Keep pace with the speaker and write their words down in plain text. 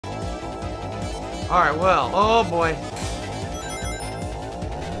Alright, well. Oh, boy.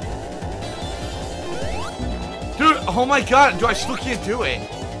 Dude, oh my god. Dude, I still can't do it.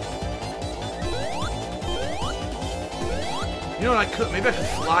 You know what I could? Maybe I could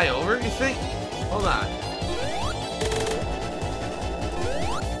fly over, you think? Hold on.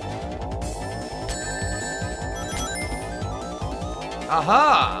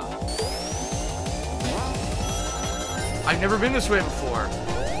 Aha! I've never been this way before.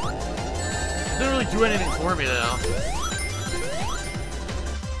 It didn't really do anything for me, though.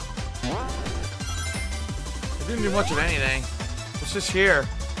 It didn't do much of anything. What's this here?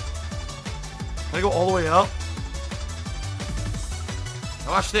 Can I go all the way up?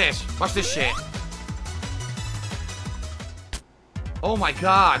 Now watch this. Watch this shit. Oh my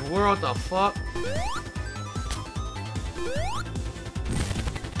god. What the fuck?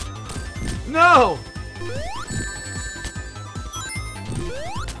 No!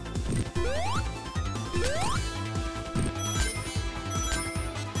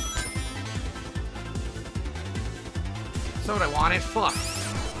 That's not what I wanted. Fuck.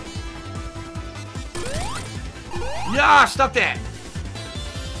 Yeah, stop that.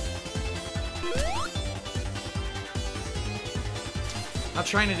 Not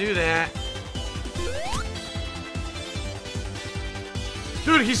trying to do that.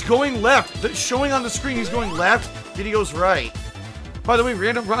 Dude, he's going left. Showing on the screen he's going left, then he goes right. By the way,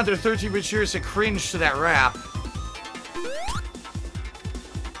 Random Ronda 13-bit cheer said cringe to that rap.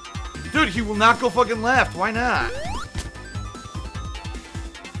 Dude, he will not go fucking left. Why not?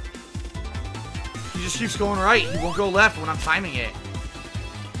 He just keeps going right. He won't go left when I'm timing it.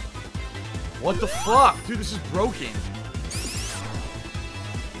 What the fuck? Dude, this is broken.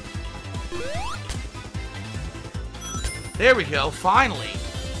 There we go, finally.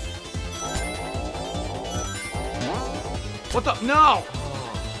 What the? No!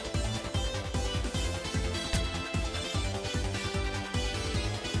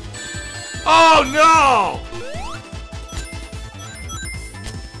 Oh no!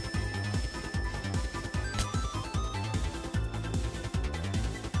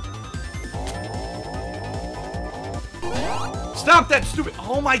 Stop that stupid!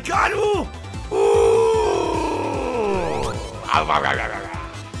 Oh my god! Ooh! Ooh!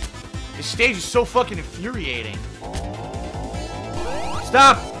 This stage is so fucking infuriating.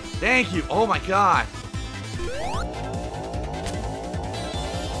 Stop! Thank you. Oh my god.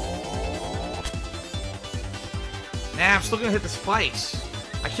 Nah, I'm still gonna hit the spikes.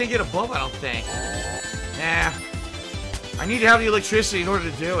 I can't get above, I don't think. Nah. I need to have the electricity in order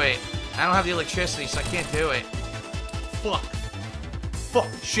to do it. I don't have the electricity, so I can't do it. Fuck. Fuck.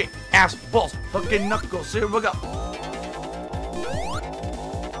 Shit. Ass. Balls. Fucking knuckles. Here we go.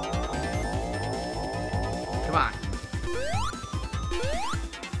 Come on.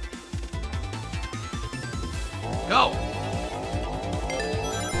 Go!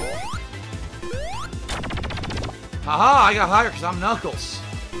 Haha, I got higher because I'm Knuckles.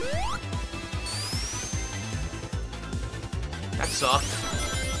 That sucked.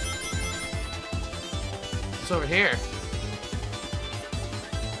 What's over here?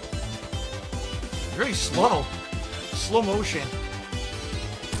 Very slow. Slow motion.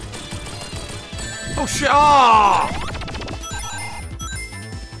 Oh shit! Oh!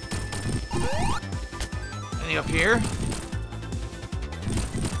 Anything up here?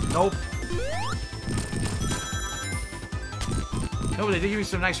 Nope. No, but they did give me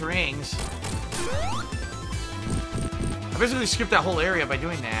some nice rings. I basically skipped that whole area by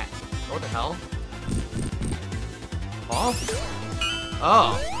doing that. What the hell? Oh?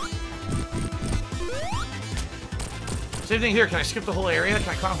 Oh. Same thing here. Can I skip the whole area? Can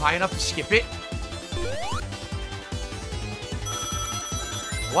I climb high enough to skip it?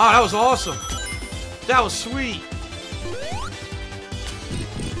 Wow, that was awesome. That was sweet.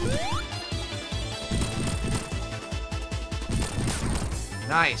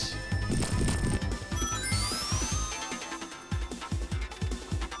 Nice.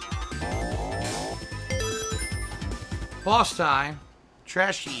 Boss time.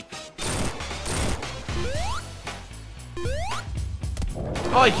 Trash heap.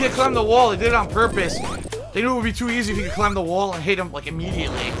 Oh, he can't climb the wall. They did it on purpose. They knew it would be too easy if you could climb the wall and hit him, like,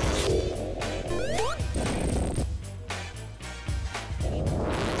 immediately.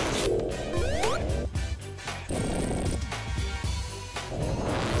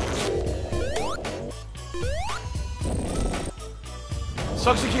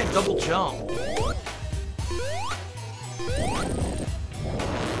 Sucks you can't double jump.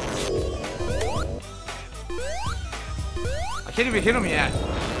 I can't even hit him yet.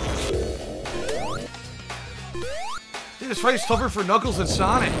 Dude, this fight is tougher for Knuckles than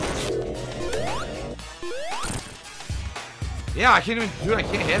Sonic. Yeah, I can't even do it. I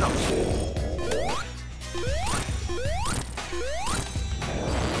can't hit him.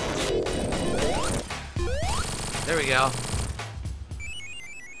 There we go.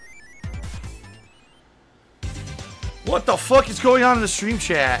 What the fuck is going on in the stream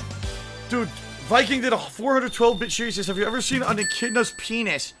chat? Dude, Viking did a 412-bit series. Says, have you ever seen an echidna's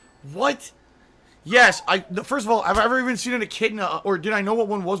penis? What? Yes, first of all, have I ever even seen an echidna, or did I know what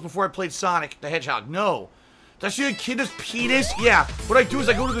one was before I played Sonic the Hedgehog? No. Did I see an echidna's penis? Yeah. What I do is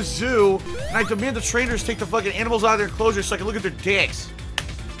I go to the zoo, and I demand the trainers take the fucking animals out of their enclosures so I can look at their dicks.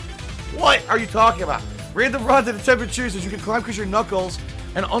 What are you talking about? Random run to the temperatures as you can climb because your knuckles,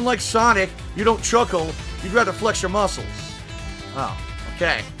 and unlike Sonic, you don't chuckle, you'd rather flex your muscles. Oh,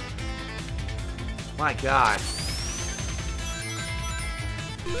 okay. My God.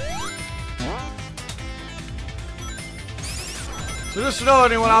 So just to know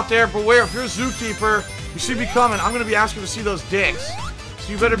anyone out there, beware, if you're a zookeeper, you see me coming, I'm going to be asking to see those dicks.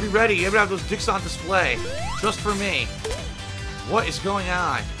 So you better be ready. You better have those dicks on display. Just for me. What is going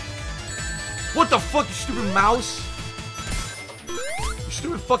on? What the fuck, you stupid mouse? You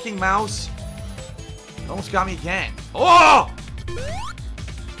stupid fucking mouse. You almost got me again. Oh!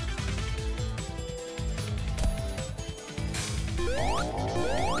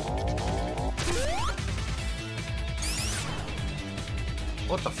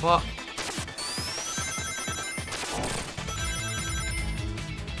 What the fuck?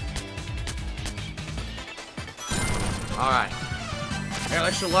 Alright. I got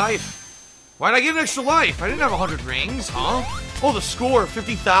extra life. Why'd I get an extra life? I didn't have 100 rings, huh? Oh, the score,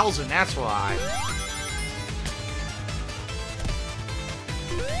 50,000, that's why.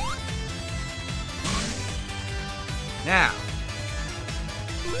 Now.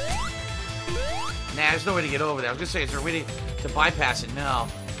 Nah, there's no way to get over there. I was gonna say, is there a way to bypass it? No.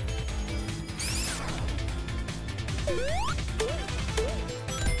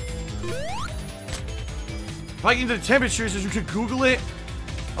 If I can get the temperatures, as you can Google it.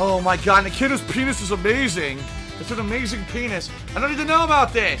 Oh my God, Nikita's penis is amazing. It's an amazing penis. I don't need to know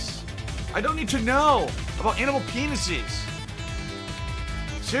about this. I don't need to know about animal penises.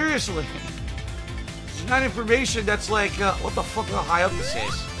 Seriously. It's not information that's like, what the fuck, how high up this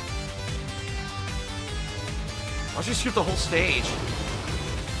is. I'll just skip the whole stage.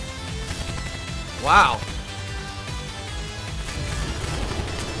 Wow.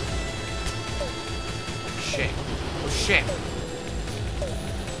 Shit. Oh shit.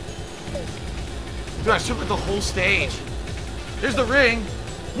 Dude, I skipped the whole stage. There's the ring.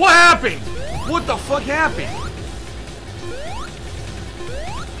 What happened? What the fuck happened?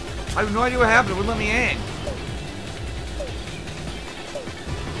 I have no idea what happened. It wouldn't let me in.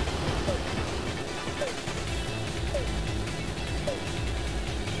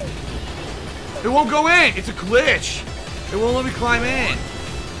 It won't go in. It's a glitch. It won't let me climb in.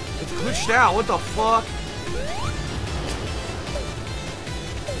 It's glitched out. What the fuck?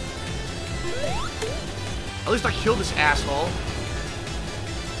 At least I killed this asshole.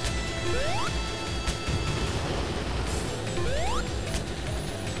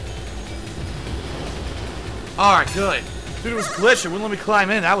 Alright, good. Dude, it was glitched. It wouldn't let me climb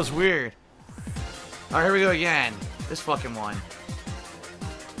in. That was weird. Alright, here we go again. This fucking one.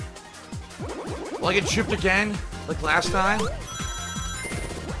 Will I get chipped again? Like last time?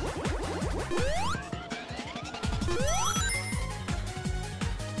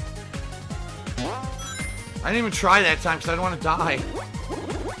 I didn't even try that time because I don't want to die.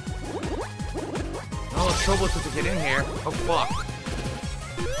 All the trouble it took to get in here. Oh, fuck.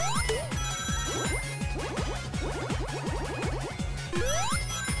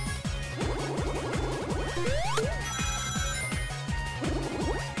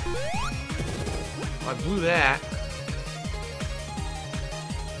 I blew that.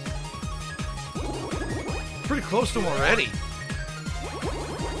 Pretty close to him already.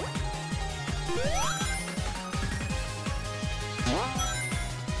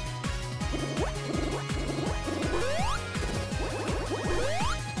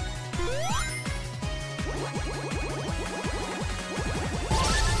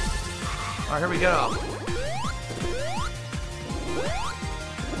 Alright, here we go.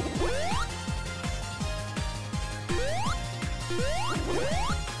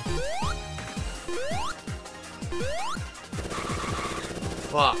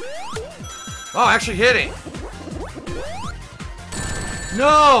 Fuck. Oh, I actually hit it.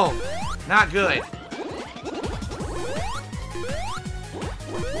 No! Not good.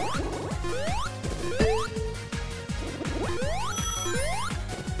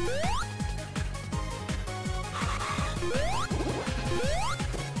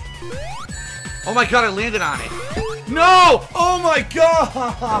 Oh my god, I landed on it. No! Oh my god!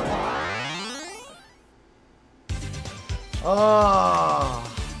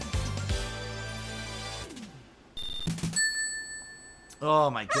 Oh. Oh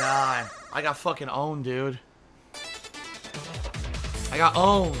my god. I got fucking owned, dude. I got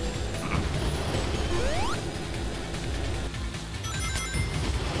owned.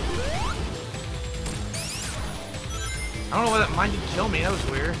 I don't know why that mine didn't kill me. That was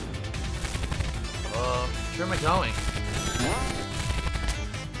weird. Where am I going?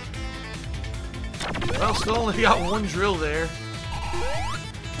 Well, still only got one drill there.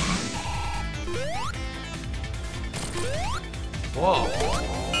 Whoa.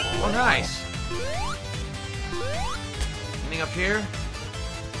 Oh, nice. Anything up here?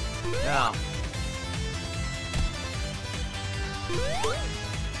 No.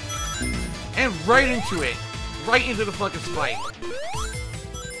 And right into it. Right into the fucking spike.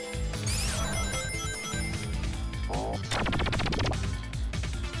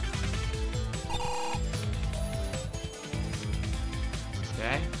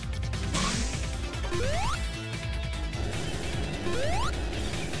 Okay.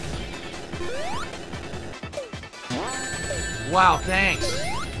 Wow, thanks.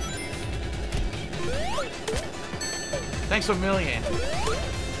 Thanks a million.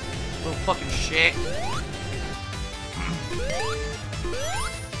 Little fucking shit.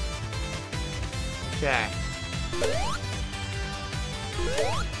 Okay.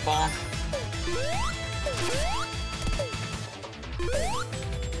 Bonk.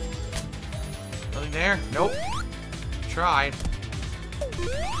 Nothing there? Nope. Tried.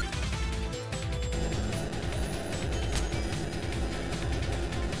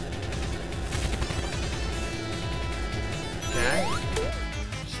 Okay.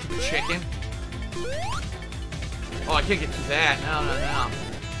 Stupid chicken. Oh, I can't get to that. No, no, no.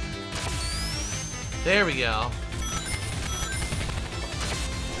 There we go.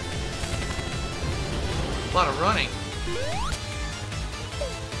 A lot of running.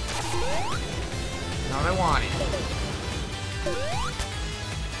 Not what I wanted.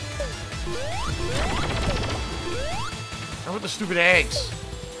 How about the stupid eggs?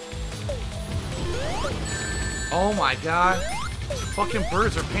 Oh my god. These fucking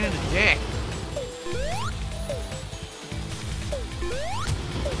birds are a pain in the dick.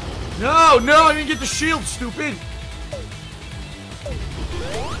 No, no, I didn't get the shield, stupid.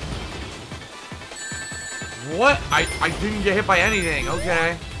 What? I didn't get hit by anything.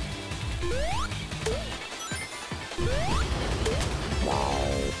 Okay.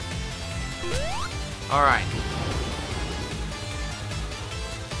 All right.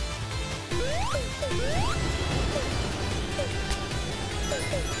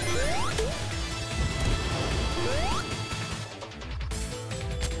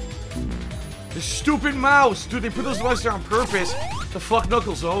 The stupid mouse! Dude, they put those mice there on purpose to fuck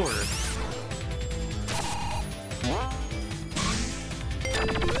Knuckles over.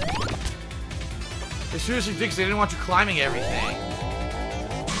 They seriously think they didn't want you climbing everything.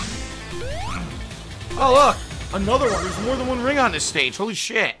 Oh, look! Another one! There's more than one ring on this stage. Holy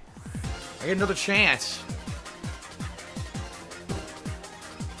shit. I get another chance.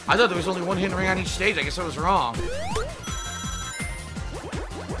 I thought there was only one hidden ring on each stage. I guess I was wrong.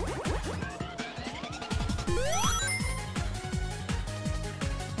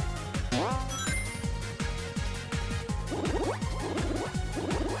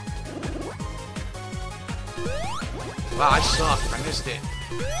 Wow, I sucked. I missed it.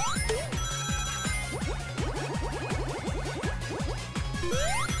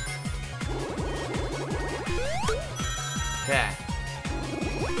 Okay.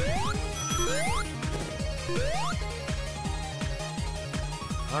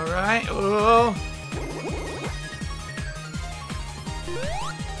 Alright. Oh.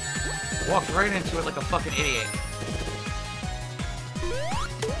 Walked right into it like a fucking idiot.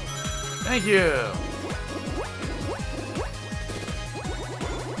 Thank you.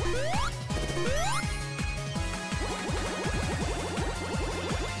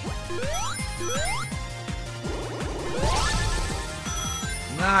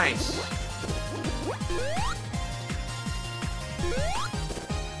 Nice.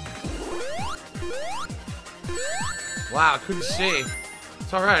 Wow, I couldn't see.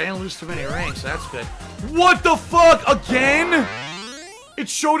 It's alright, I didn't lose too many rings, so that's good. What the fuck? Again? It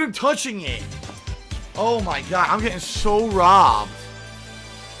showed him touching it. Oh my god, I'm getting so robbed.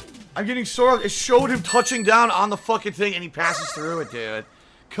 I'm getting so robbed. It showed him touching down on the fucking thing and he passes through it, dude.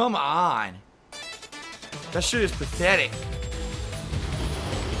 Come on. That shit is pathetic.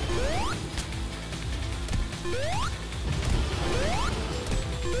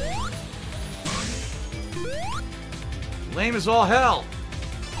 Lame as all hell.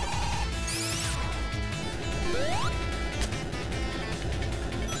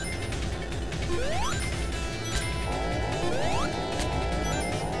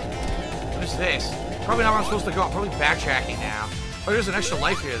 What is this? Probably not where I'm supposed to go. I'm probably backtracking now. Oh, there's an extra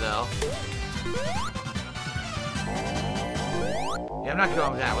life here, though. Yeah, I'm not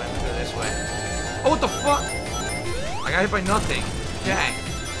going that way. I'm gonna go this way. Oh, what the fuck? I got hit by nothing. Dang.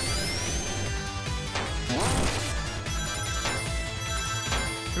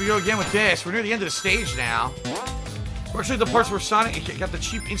 Here we go again with this. We're near the end of the stage now. We're actually at the parts where Sonic got the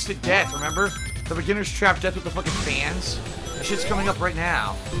cheap instant death, remember? The beginner's trap death with the fucking fans. That shit's coming up right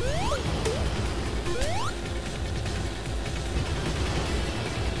now.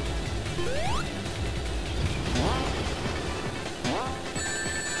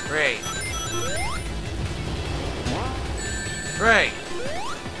 Great. Great.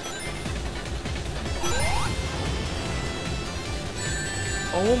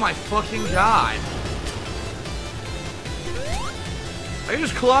 Oh my fucking god. I can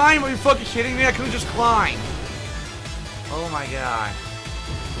just climb? Are you fucking kidding me? I could've just climbed. Oh my god.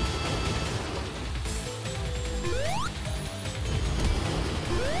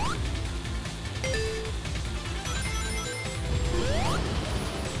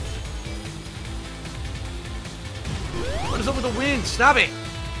 What is up with the wind? Stop it!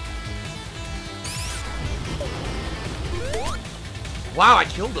 Wow, I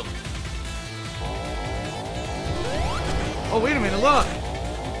killed him. Oh, wait a minute, look!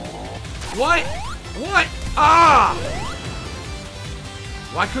 What? What? Ah!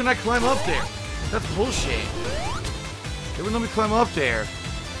 Why couldn't I climb up there? That's bullshit. They wouldn't let me climb up there.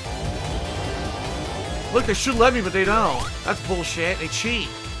 Look, they should let me, but they don't. That's bullshit. They cheat.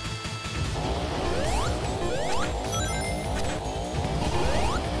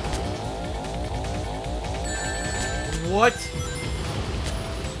 What?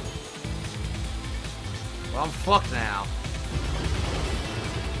 Well, I'm fucked now.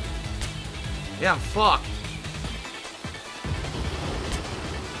 Yeah, I'm fucked.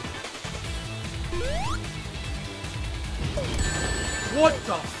 What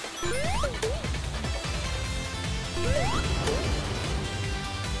the f-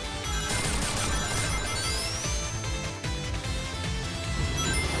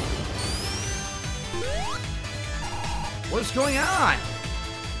 What is going on?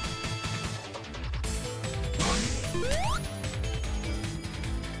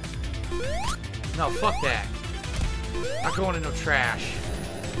 No, fuck that. Not going in no trash.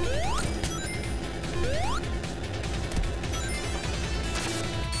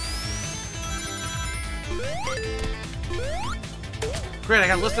 Great, I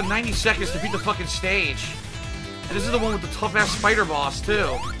got less than 90 seconds to beat the fucking stage. And this is the one with the tough-ass spider boss,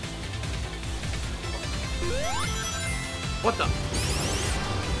 too. What the?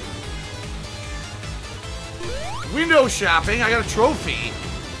 Window shopping? I got a trophy.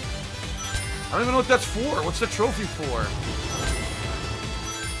 I don't even know what that's for. What's the trophy for?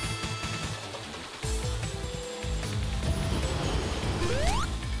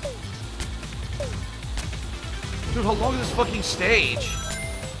 Dude, how long is this fucking stage?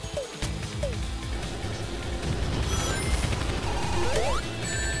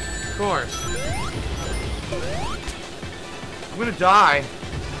 Of course. I'm gonna die.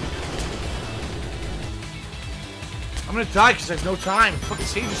 I'm gonna die because I have no time. The fucking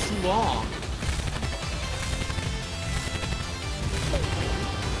stage is too long.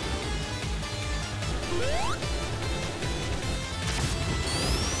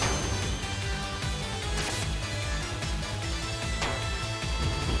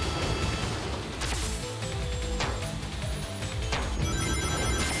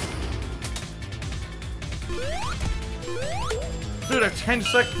 Dude, I have 10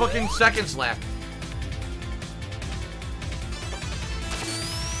 fucking seconds left.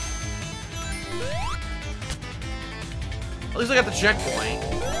 At least I got the checkpoint.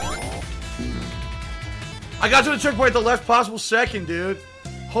 I got to the checkpoint at the last possible second, dude.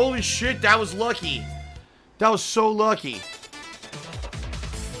 Holy shit, that was lucky. That was so lucky.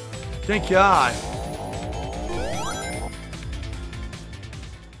 Thank God.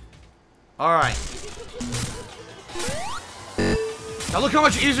 Alright. Now look how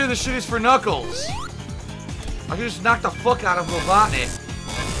much easier this shit is for Knuckles. I can just knock the fuck out of Robotnik.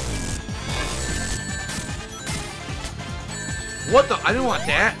 What the? I didn't want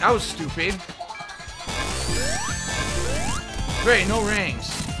that. That was stupid. Great, no rings.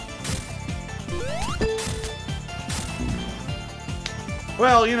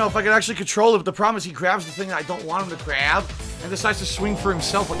 Well, you know, if I could actually control it, but the problem is he grabs the thing that I don't want him to grab and decides to swing for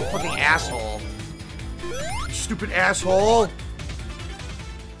himself like a fucking asshole. You stupid asshole.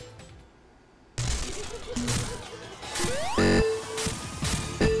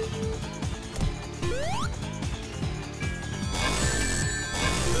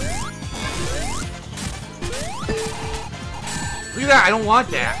 Look at that, I don't want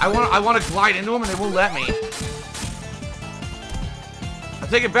that. I want to glide into him and they won't let me. I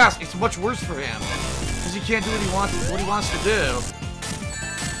take it back, it's much worse for him. Because he can't do what he wants to do.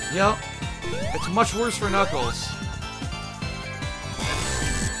 Yep. It's much worse for Knuckles.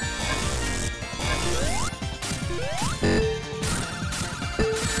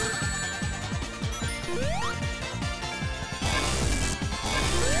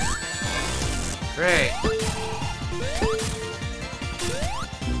 Great.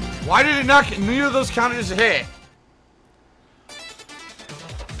 Why did it not get neither of those counted as a hit?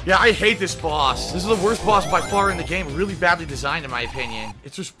 Yeah, I hate this boss. This is the worst boss by far in the game. Really badly designed, in my opinion.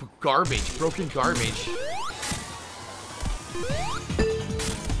 It's just garbage. Broken garbage.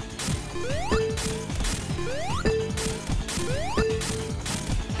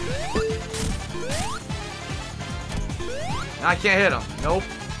 I can't hit him. Nope.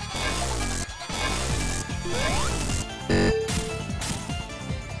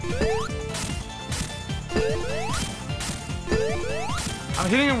 I'm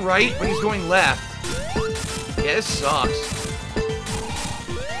hitting him right, but he's going left. Yeah, this sucks.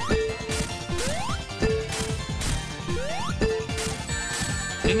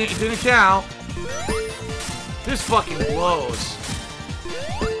 It didn't count. This fucking blows.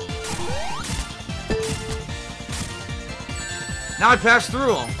 Now I pass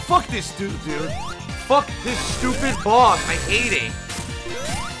through him. Fuck this dude. Fuck this stupid boss. I hate it.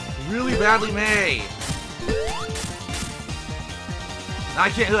 Really badly made. I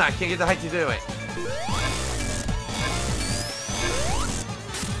can't get the height to do it.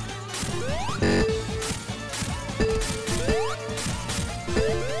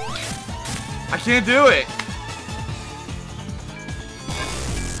 I can't do it.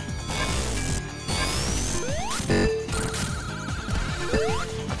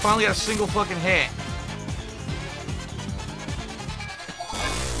 I finally got a single fucking hit.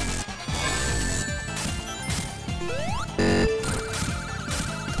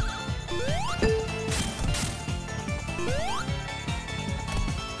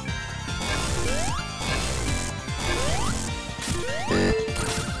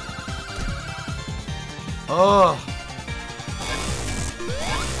 Oh.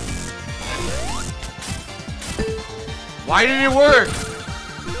 Why did it work?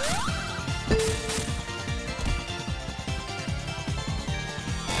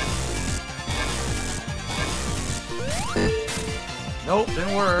 Nope,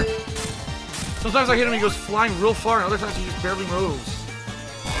 didn't work. Sometimes I hit him, he goes flying real far, and other times he just barely moves.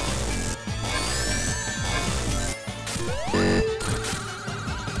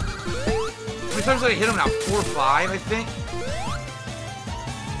 How many times did I hit him now? 4 or 5, I think?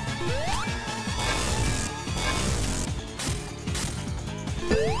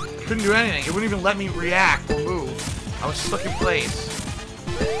 I couldn't do anything. It wouldn't even let me react or move. I was stuck in place.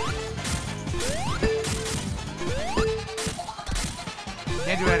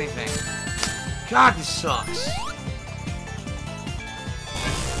 Can't do anything. God, this sucks.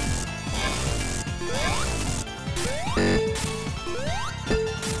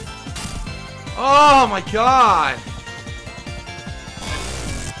 Oh my god!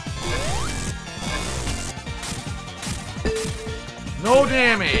 No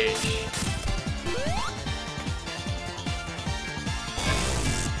damage!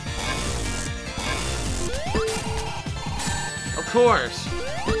 Of course!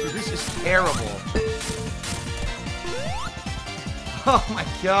 Dude, this is terrible. Oh my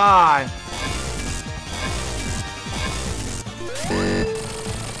god!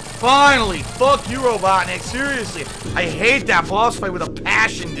 Finally! Fuck you, Robotnik. Seriously. I hate that boss fight with a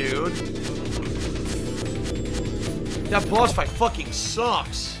passion, dude. That boss fight fucking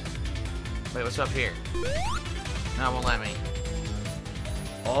sucks. Wait, what's up here? No, it won't let me.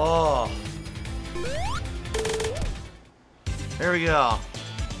 Oh. There we go.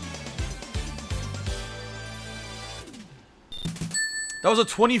 That was a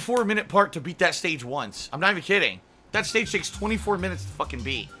 24-minute part to beat that stage once. I'm not even kidding. That stage takes 24 minutes to fucking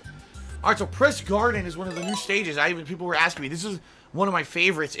beat. Alright, so Press Garden is one of the new stages. People were asking me. This is one of my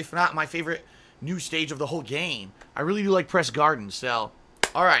favorites, if not my favorite new stage of the whole game. I really do like Press Garden, so...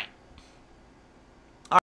 Alright.